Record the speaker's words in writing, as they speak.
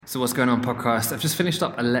So what's going on, podcast? I've just finished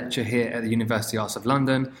up a lecture here at the University Arts of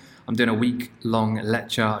London. I'm doing a week-long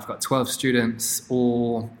lecture. I've got 12 students,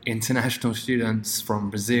 all international students from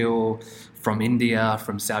Brazil, from India,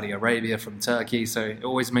 from Saudi Arabia, from Turkey. So it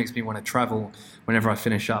always makes me want to travel whenever I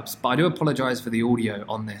finish up. But I do apologize for the audio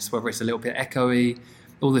on this, whether it's a little bit echoey.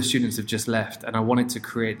 All the students have just left, and I wanted to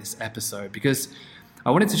create this episode because I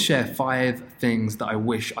wanted to share 5 things that I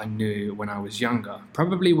wish I knew when I was younger.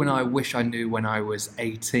 Probably when I wish I knew when I was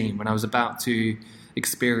 18, when I was about to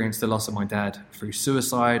experience the loss of my dad through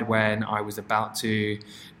suicide, when I was about to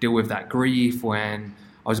deal with that grief, when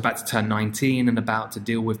I was about to turn 19 and about to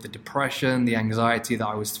deal with the depression, the anxiety that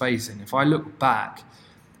I was facing. If I look back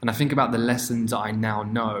and I think about the lessons I now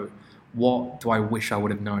know, what do I wish I would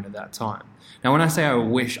have known at that time? Now, when I say I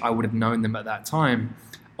wish I would have known them at that time,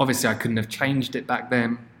 obviously, I couldn't have changed it back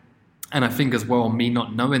then. And I think as well, me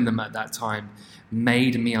not knowing them at that time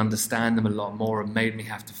made me understand them a lot more and made me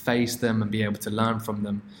have to face them and be able to learn from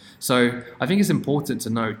them. So I think it's important to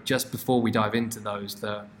note, just before we dive into those,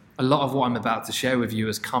 that a lot of what I'm about to share with you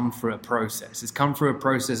has come through a process. It's come through a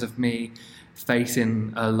process of me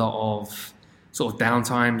facing a lot of sort of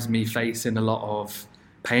downtimes, me facing a lot of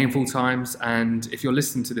painful times. And if you're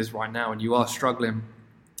listening to this right now and you are struggling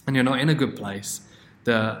and you're not in a good place,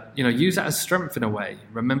 use that as strength in a way.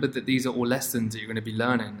 Remember that these are all lessons that you're going to be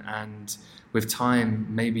learning, and with time,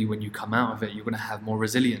 maybe when you come out of it, you're going to have more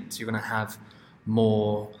resilience. You're going to have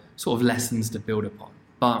more sort of lessons to build upon.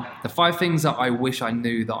 But the 5 things that I wish I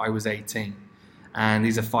knew that I was 18, and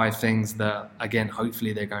these are 5 things that, again,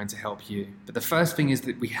 hopefully they're going to help you. But the first thing is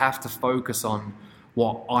that we have to focus on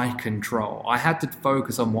what I control. I had to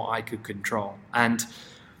focus on what I could control. And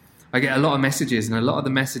I get a lot of messages, and a lot of the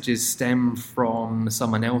messages stem from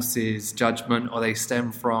someone else's judgment, or they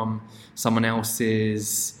stem from someone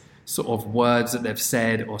else's sort of words that they've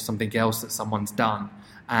said or something else that someone's done.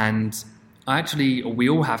 And we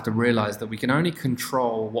all have to realize that we can only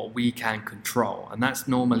control what we can control. And that's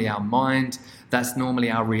normally our mind. That's normally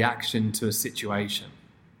our reaction to a situation.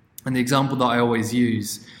 And the example that I always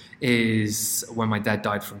use is when my dad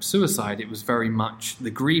died from suicide. It was very much the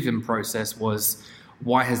grieving process was,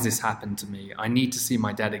 why has this happened to me? I need to see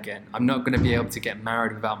my dad again. I'm not going to be able to get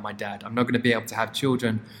married without my dad. I'm not going to be able to have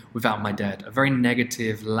children without my dad. A very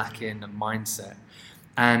negative, lacking mindset.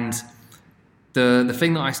 And the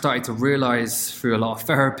thing that I started to realize through a lot of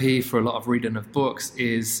therapy, through a lot of reading of books,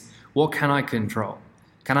 is what can I control?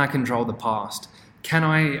 Can I control the past? Can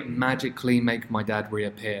I magically make my dad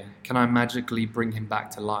reappear? Can I magically bring him back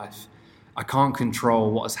to life? I can't control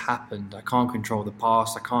what has happened. I can't control the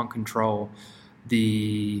past. I can't control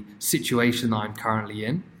the situation that I'm currently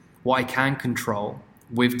in. What I can control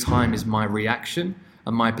with time is my reaction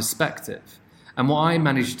and my perspective. And what I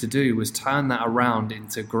managed to do was turn that around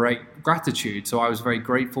into great gratitude. So I was very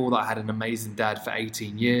grateful that I had an amazing dad for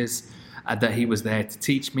 18 years, that he was there to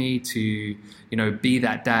teach me to, be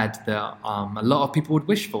that dad that a lot of people would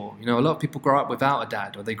wish for. A lot of people grow up without a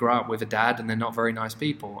dad, or they grow up with a dad and they're not very nice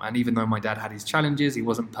people. And even though my dad had his challenges, he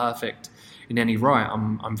wasn't perfect in any right.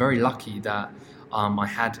 I'm very lucky that I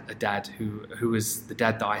had a dad who was the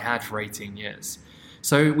dad that I had for 18 years.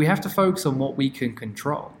 So we have to focus on what we can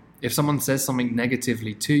control. If someone says something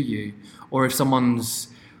negatively to you, or if someone's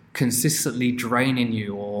consistently draining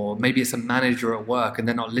you, or maybe it's a manager at work and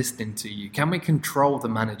they're not listening to you, can we control the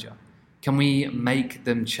manager? Can we make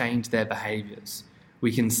them change their behaviors?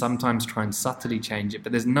 We can sometimes try and subtly change it,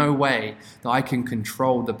 but there's no way that I can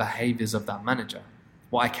control the behaviors of that manager.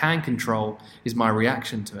 What I can control is my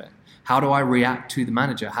reaction to it. How do I react to the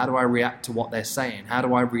manager? How do I react to what they're saying? How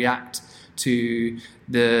do I react to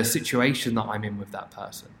the situation that I'm in with that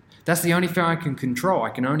person? That's the only thing I can control. I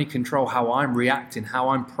can only control how I'm reacting, how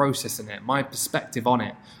I'm processing it, my perspective on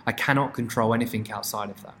it. I cannot control anything outside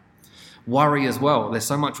of that. Worry as well. There's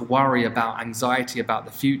so much worry about anxiety about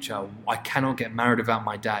the future. I cannot get married without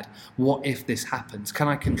my dad. What if this happens? Can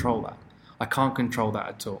I control that? I can't control that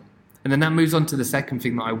at all. And then that moves on to the second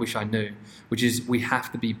thing that I wish I knew, which is we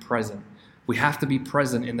have to be present. We have to be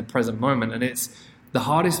present in the present moment. And it's the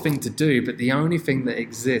hardest thing to do, but the only thing that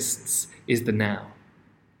exists is the now.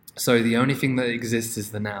 So the only thing that exists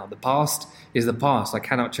is the now. The past is the past. I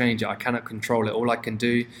cannot change it. I cannot control it. All I can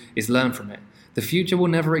do is learn from it. The future will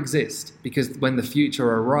never exist, because when the future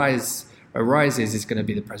arises, it's going to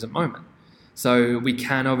be the present moment. So we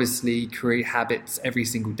can obviously create habits every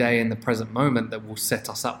single day in the present moment that will set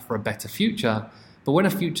us up for a better future. But when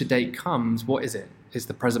a future date comes, what is it? It's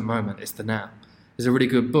the present moment. It's the now. There's a really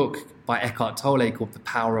good book by Eckhart Tolle called The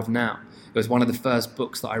Power of Now. It was one of the first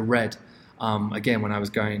books that I read, again, when I was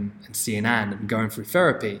going and seeing Anne and going through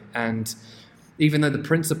therapy. And Even though the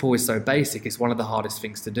principle is so basic, it's one of the hardest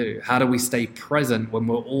things to do. How do we stay present when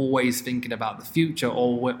we're always thinking about the future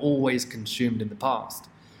or we're always consumed in the past?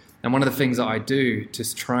 And one of the things that I do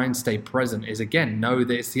to try and stay present is, again, know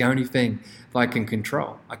that it's the only thing that I can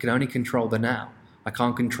control. I can only control the now. I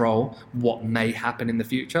can't control what may happen in the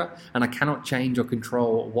future, and I cannot change or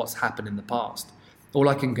control what's happened in the past. All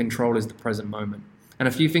I can control is the present moment. And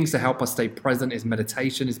a few things to help us stay present is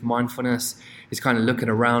meditation, is mindfulness, is kind of looking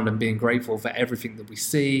around and being grateful for everything that we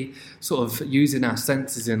see, sort of using our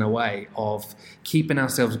senses in a way of keeping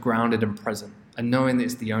ourselves grounded and present and knowing that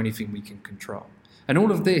it's the only thing we can control. And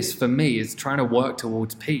all of this, for me, is trying to work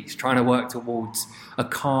towards peace, trying to work towards a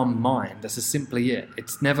calm mind. That's simply it.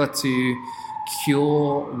 It's never to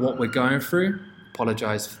cure what we're going through.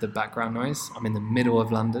 Apologise for the background noise. I'm in the middle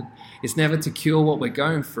of London. It's never to cure what we're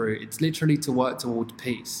going through. It's literally to work towards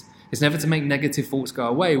peace. It's never to make negative thoughts go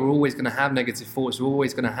away. We're always going to have negative thoughts. We're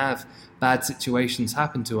always going to have bad situations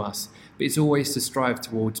happen to us. But it's always to strive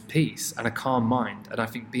towards peace and a calm mind. And I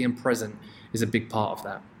think being present is a big part of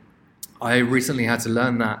that. I recently had to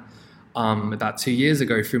learn that about 2 years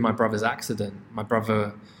ago through my brother's accident. My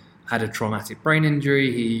brother had a traumatic brain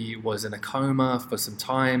injury. He was in a coma for some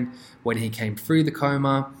time. When he came through the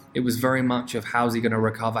coma, it was very much of how's he going to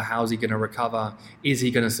recover? How's he going to recover? Is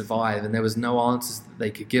he going to survive? And there was no answers that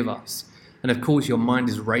they could give us. And of course, your mind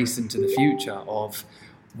is racing to the future of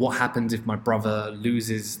what happens if my brother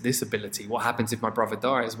loses this ability? What happens if my brother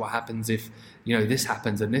dies? What happens if, this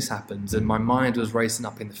happens and this happens? And my mind was racing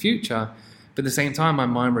up in the future, but at the same time, my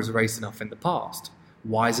mind was racing up in the past.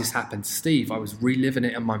 Why has this happened to Steve? I was reliving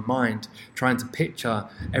it in my mind, trying to picture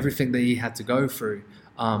everything that he had to go through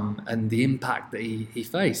and the impact that he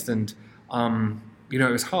faced. And,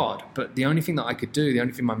 it was hard. But the only thing that I could do, the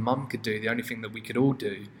only thing my mum could do, the only thing that we could all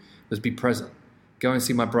do was be present. Go and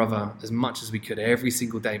see my brother as much as we could every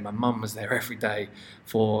single day. My mum was there every day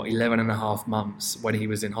for 11 and a half months when he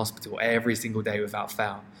was in hospital, every single day without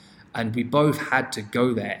fail. And we both had to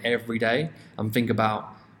go there every day and think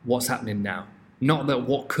about what's happening now. Not that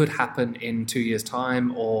what could happen in 2 years'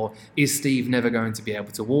 time, or is Steve never going to be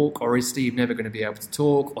able to walk, or is Steve never going to be able to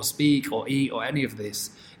talk or speak or eat or any of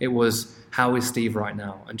this. It was, how is Steve right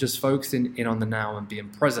now? And just focusing in on the now and being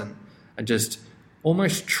present and just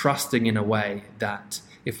almost trusting in a way that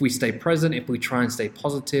if we stay present, if we try and stay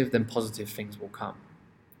positive, then positive things will come.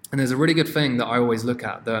 And there's a really good thing that I always look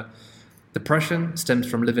at, that depression stems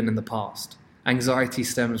from living in the past. Anxiety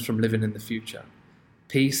stems from living in the future.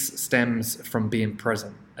 Peace stems from being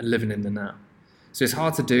present and living in the now. So it's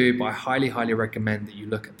hard to do, but I highly, highly recommend that you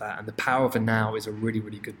look at that. And The Power of the Now is a really,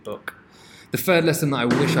 really good book. The third lesson that I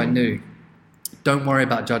wish I knew, don't worry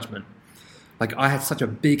about judgment. Like, I had such a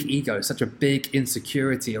big ego, such a big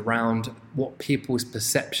insecurity around what people's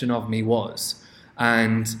perception of me was.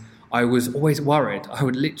 And I was always worried. I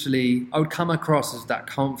would come across as that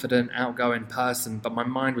confident, outgoing person, but my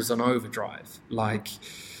mind was on overdrive. Like,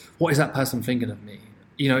 what is that person thinking of me?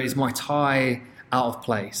 Is my tie out of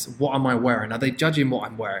place? What am I wearing? Are they judging what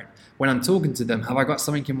I'm wearing? When I'm talking to them, have I got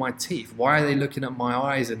something in my teeth? Why are they looking at my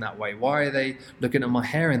eyes in that way? Why are they looking at my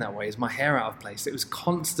hair in that way? Is my hair out of place? It was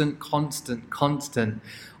constant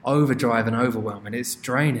overdrive and overwhelm. And it's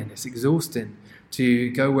draining, it's exhausting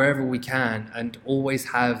to go wherever we can and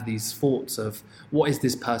always have these thoughts of, what is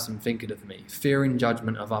this person thinking of me? Fearing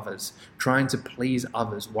judgment of others, trying to please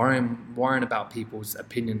others, worrying about people's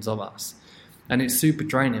opinions of us. And it's super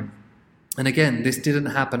draining. And again, this didn't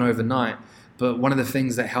happen overnight, but one of the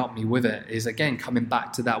things that helped me with it is, again, coming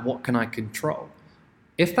back to that, what can I control?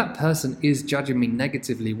 If that person is judging me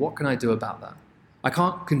negatively, what can I do about that? I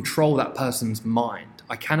can't control that person's mind.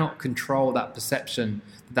 I cannot control that perception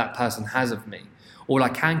that person has of me. All I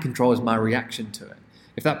can control is my reaction to it.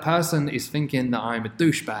 If that person is thinking that I'm a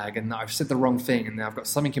douchebag and that I've said the wrong thing and that I've got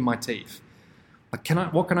something in my teeth, what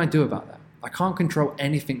can I do about that? I can't control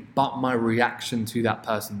anything but my reaction to that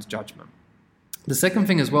person's judgment. The second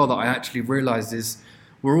thing as well that I actually realized is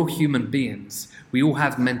we're all human beings. We all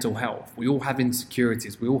have mental health. We all have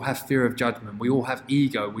insecurities. We all have fear of judgment. We all have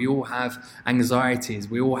ego. We all have anxieties.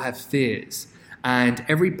 We all have fears. And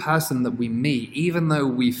every person that we meet, even though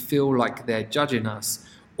we feel like they're judging us,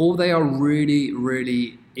 all they are really,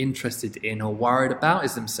 really interested in or worried about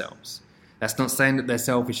is themselves. That's not saying that they're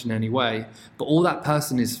selfish in any way, but all that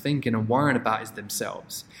person is thinking and worrying about is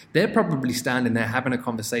themselves. They're probably standing there having a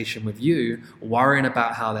conversation with you, worrying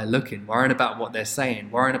about how they're looking, worrying about what they're saying,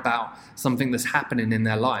 worrying about something that's happening in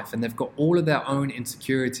their life. And they've got all of their own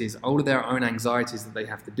insecurities, all of their own anxieties that they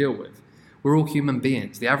have to deal with. We're all human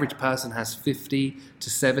beings. The average person has 50 to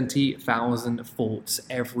 70,000 thoughts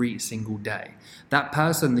every single day. That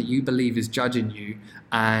person that you believe is judging you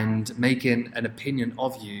and making an opinion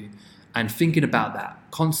of you and thinking about that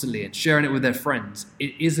constantly and sharing it with their friends,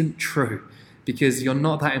 it isn't true, because you're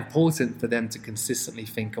not that important for them to consistently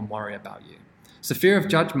think and worry about you. So fear of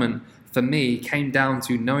judgment for me came down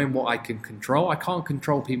to knowing what I can control. I can't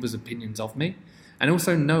control people's opinions of me. And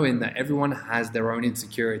also knowing that everyone has their own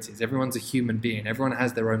insecurities. Everyone's a human being. Everyone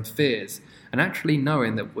has their own fears. And actually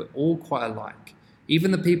knowing that we're all quite alike.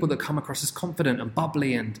 Even the people that come across as confident and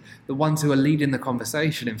bubbly and the ones who are leading the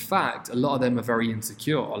conversation, in fact, a lot of them are very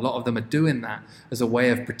insecure. A lot of them are doing that as a way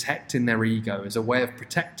of protecting their ego, as a way of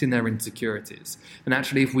protecting their insecurities. And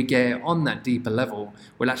actually, if we get on that deeper level,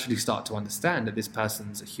 we'll actually start to understand that this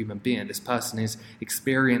person's a human being. This person is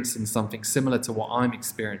experiencing something similar to what I'm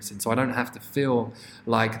experiencing. So I don't have to feel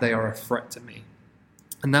like they are a threat to me.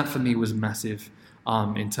 And that for me was massive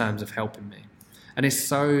in terms of helping me. And it's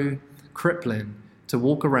so crippling to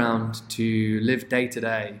walk around, to live day to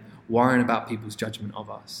day, worrying about people's judgment of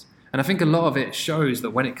us. And I think a lot of it shows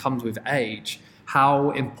that when it comes with age,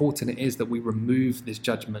 how important it is that we remove this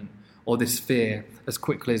judgment or this fear as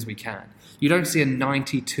quickly as we can. You don't see a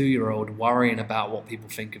 92-year-old worrying about what people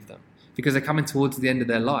think of them, because they're coming towards the end of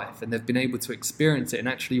their life and they've been able to experience it and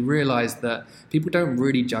actually realize that people don't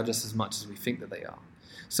really judge us as much as we think that they are.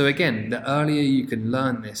 So again, the earlier you can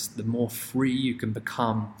learn this, the more free you can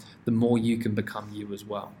become, the more you can become you as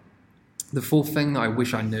well. The fourth thing that I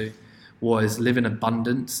wish I knew was live in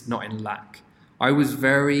abundance, not in lack. I was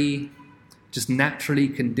very just naturally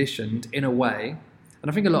conditioned in a way, and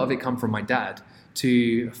I think a lot of it come from my dad,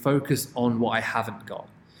 to focus on what I haven't got.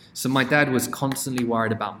 So my dad was constantly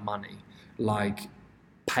worried about money, like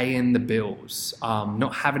paying the bills,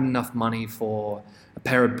 not having enough money for a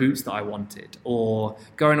pair of boots that I wanted, or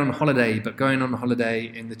going on holiday, but going on holiday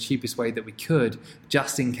in the cheapest way that we could,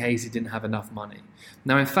 just in case he didn't have enough money.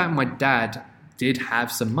 Now, in fact, my dad did have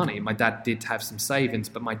some money. My dad did have some savings,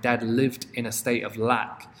 but my dad lived in a state of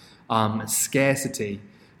lack, scarcity,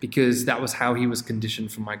 because that was how he was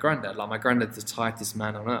conditioned from my granddad. Like, my granddad's the tightest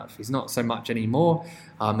man on earth. He's not so much anymore,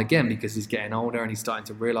 again, because he's getting older and he's starting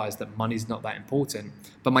to realize that money's not that important.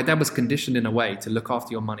 But my dad was conditioned in a way to look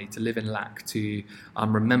after your money, to live in lack, to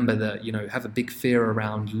remember that, have a big fear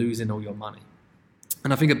around losing all your money.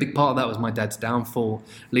 And I think a big part of that was my dad's downfall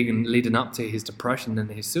leading up to his depression and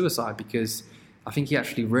his suicide, because I think he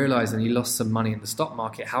actually realized, and he lost some money in the stock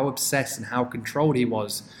market, how obsessed and how controlled he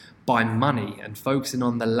was by money and focusing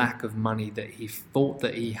on the lack of money that he thought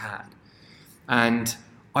that he had. And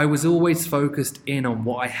I was always focused in on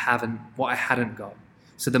what I hadn't got.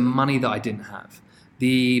 So the money that I didn't have,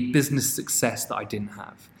 the business success that I didn't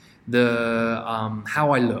have, the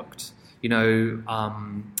how I looked,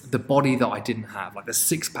 the body that I didn't have, like the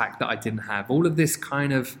six-pack that I didn't have, all of this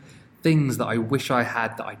kind of things that I wish I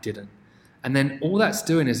had that I didn't. And then all that's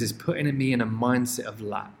doing is putting me in a mindset of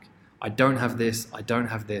lack. I don't have this, I don't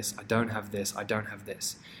have this, I don't have this, I don't have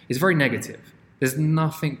this. It's very negative. There's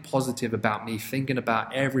nothing positive about me thinking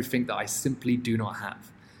about everything that I simply do not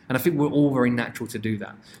have. And I think we're all very natural to do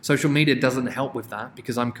that. Social media doesn't help with that,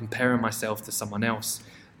 because I'm comparing myself to someone else,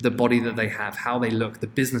 the body that they have, how they look, the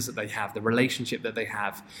business that they have, the relationship that they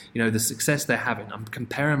have, the success they're having. I'm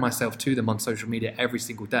comparing myself to them on social media every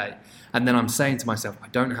single day. And then I'm saying to myself, I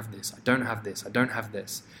don't have this, I don't have this, I don't have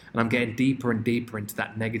this. And I'm getting deeper and deeper into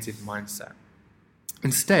that negative mindset.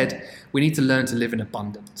 Instead, we need to learn to live in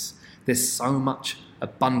abundance. There's so much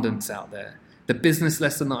abundance out there. The business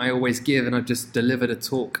lesson that I always give, and I've just delivered a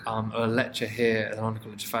talk or a lecture here at London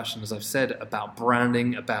College of Fashion, as I've said, about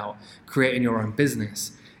branding, about creating your own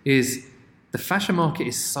business, is the fashion market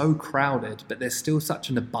is so crowded, but there's still such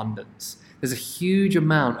an abundance. There's a huge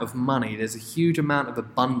amount of money, there's a huge amount of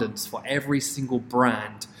abundance for every single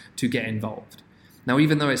brand to get involved. Now,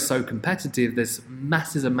 even though it's so competitive, there's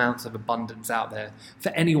massive amounts of abundance out there for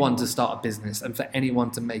anyone to start a business and for anyone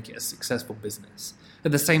to make it a successful business.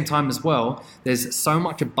 At the same time as well, there's so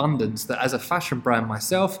much abundance that as a fashion brand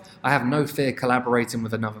myself, I have no fear collaborating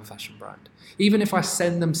with another fashion brand. Even if I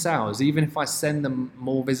send them sales, even if I send them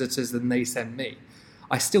more visitors than they send me,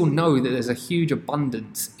 I still know that there's a huge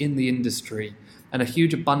abundance in the industry and a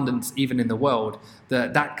huge abundance even in the world,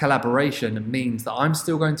 that collaboration means that I'm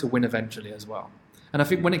still going to win eventually as well. And I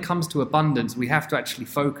think when it comes to abundance, we have to actually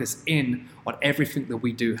focus in on everything that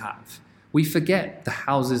we do have. We forget the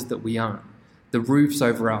houses that we own, the roofs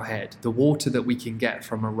over our head, the water that we can get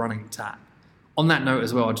from a running tap. On that note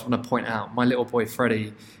as well, I just want to point out, my little boy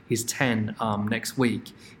Freddie, he's 10 next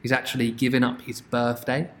week. He's actually given up his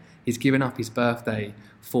birthday. He's given up his birthday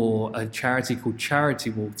for a charity called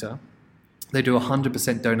Charity Water, They do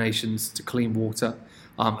 100% donations to clean water.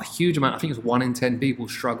 A huge amount, I think it's 1 in 10 people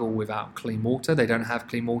struggle without clean water. They don't have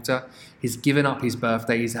clean water. He's given up his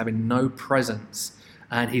birthday. He's having no presents.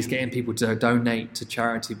 And he's getting people to donate to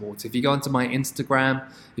charity water. If you go onto my Instagram,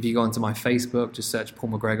 if you go onto my Facebook, just search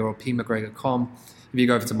Paul McGregor or pmcgregor.com. If you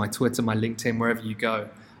go over to my Twitter, my LinkedIn, wherever you go,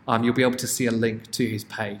 you'll be able to see a link to his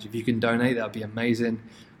page. If you can donate, that would be amazing.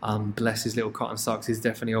 Bless his little cotton socks. He's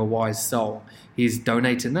definitely a wise soul. He's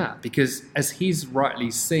donating that because, as he's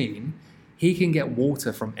rightly seen, he can get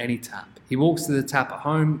water from any tap. He walks to the tap at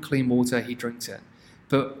home, clean water, he drinks it.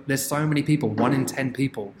 But there's so many people, 1 in 10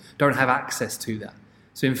 people, don't have access to that.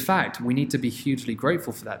 So in fact, we need to be hugely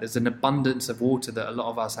grateful for that. There's an abundance of water that a lot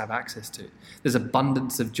of us have access to. There's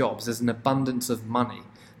abundance of jobs. There's an abundance of money.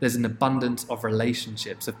 There's an abundance of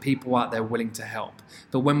relationships, of people out there willing to help.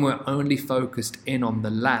 But when we're only focused in on the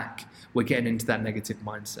lack, we're getting into that negative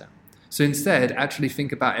mindset. So instead, actually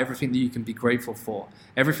think about everything that you can be grateful for,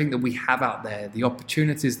 everything that we have out there, the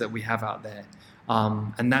opportunities that we have out there.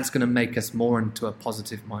 And that's going to make us more into a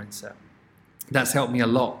positive mindset. That's helped me a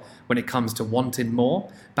lot when it comes to wanting more,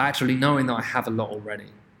 but actually knowing that I have a lot already.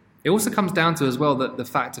 It also comes down to as well that the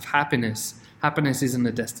fact of happiness isn't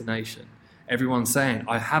a destination. Everyone's saying,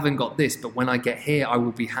 I haven't got this, but when I get here, I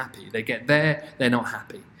will be happy. They get there, they're not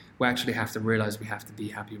happy. We actually have to realize we have to be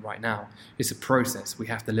happy right now. It's a process. We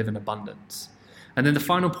have to live in abundance. And then the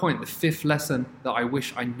final point, the fifth lesson that I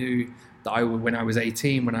wish I knew that I would when I was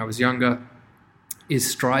 18, when I was younger, is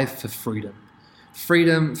strive for freedom.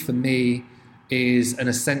 Freedom for me is an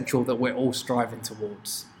essential that we're all striving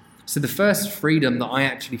towards. So the first freedom that I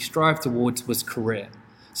actually strived towards was career.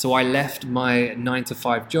 So I left my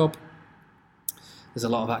 9-to-5 job. There's a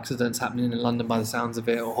lot of accidents happening in London by the sounds of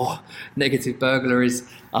it, or negative burglaries.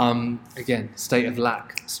 Again, state of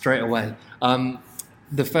lack straight away.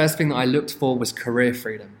 The first thing that I looked for was career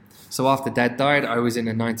freedom. So after Dad died, I was in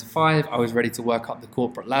a 9-to-5. I was ready to work up the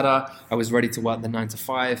corporate ladder. I was ready to work the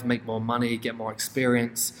 9-to-5, make more money, get more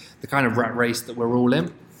experience, the kind of rat race that we're all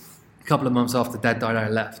in. A couple of months after Dad died, I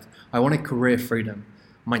left. I wanted career freedom.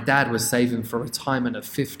 My dad was saving for retirement at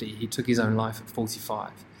 50. He took his own life at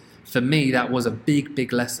 45. For me, that was a big,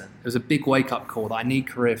 big lesson. It was a big wake-up call that I need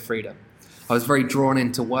career freedom. I was very drawn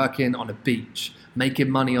into working on a beach, making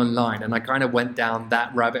money online, and I kind of went down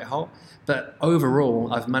that rabbit hole. But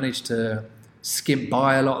overall, I've managed to skimp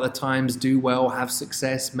by a lot of the times, do well, have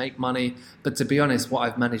success, make money. But to be honest, what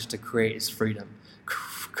I've managed to create is freedom.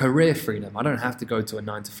 Career freedom. I don't have to go to a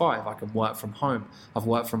 9-to-5. I can work from home. I've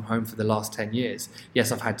worked from home for the last 10 years.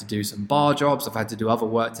 Yes, I've had to do some bar jobs. I've had to do other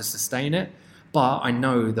work to sustain it. But I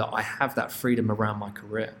know that I have that freedom around my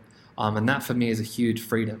career. And that for me is a huge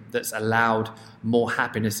freedom that's allowed more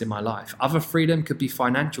happiness in my life. Other freedom could be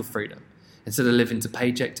financial freedom. Instead of living to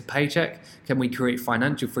paycheck, can we create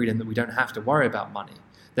financial freedom that we don't have to worry about money?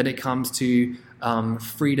 Then it comes to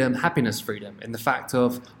freedom, happiness freedom, in the fact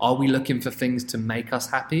of, are we looking for things to make us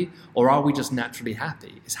happy, or are we just naturally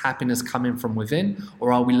happy? Is happiness coming from within,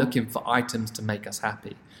 or are we looking for items to make us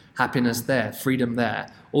happy? Happiness there, freedom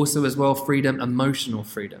there. Also as well, freedom, emotional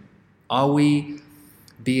freedom. Are we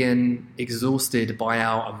being exhausted by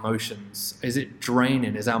our emotions? Is it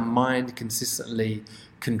draining? Is our mind consistently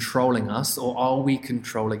controlling us, or are we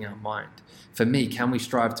controlling our mind? For me, can we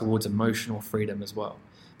strive towards emotional freedom as well?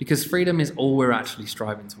 Because freedom is all we're actually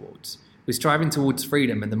striving towards. We're striving towards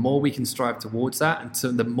freedom, and the more we can strive towards that, and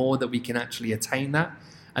so the more that we can actually attain that,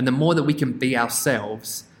 and the more that we can be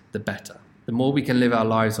ourselves, the better. The more we can live our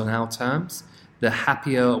lives on our terms, the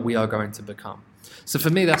happier we are going to become. So for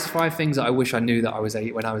me, that's 5 things that I wish I knew that I was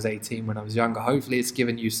when I was 18, when I was younger. Hopefully it's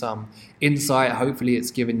given you some insight. Hopefully it's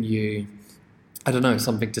given you, I don't know,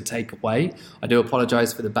 something to take away. I do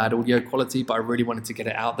apologize for the bad audio quality, but I really wanted to get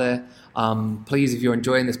it out there. Please, if you're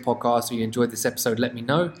enjoying this podcast or you enjoyed this episode, let me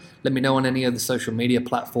know. Let me know on any of the social media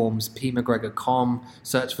platforms, pmcgregor.com,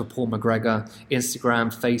 search for Paul McGregor,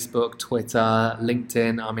 Instagram, Facebook, Twitter,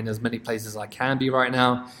 LinkedIn. I'm in as many places as I can be right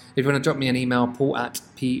now. If you want to drop me an email,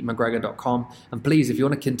 paul@pmcgregor.com. And please, if you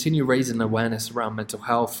want to continue raising awareness around mental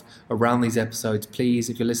health, around these episodes, please,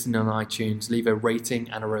 if you're listening on iTunes, leave a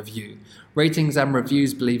rating and a review. Ratings and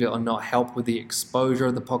reviews, believe it or not, help with the exposure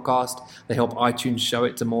of the podcast. They help iTunes show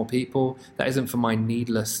it to more people. That isn't for my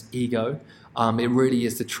needless ego. It really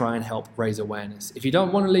is to try and help raise awareness. If you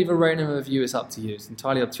don't want to leave a rating and a review, it's up to you. It's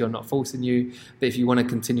entirely up to you. I'm not forcing you. But if you want to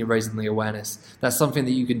continue raising the awareness, that's something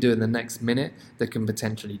that you can do in the next minute that can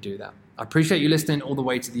potentially do that. I appreciate you listening all the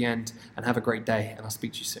way to the end, and have a great day, and I'll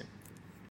speak to you soon.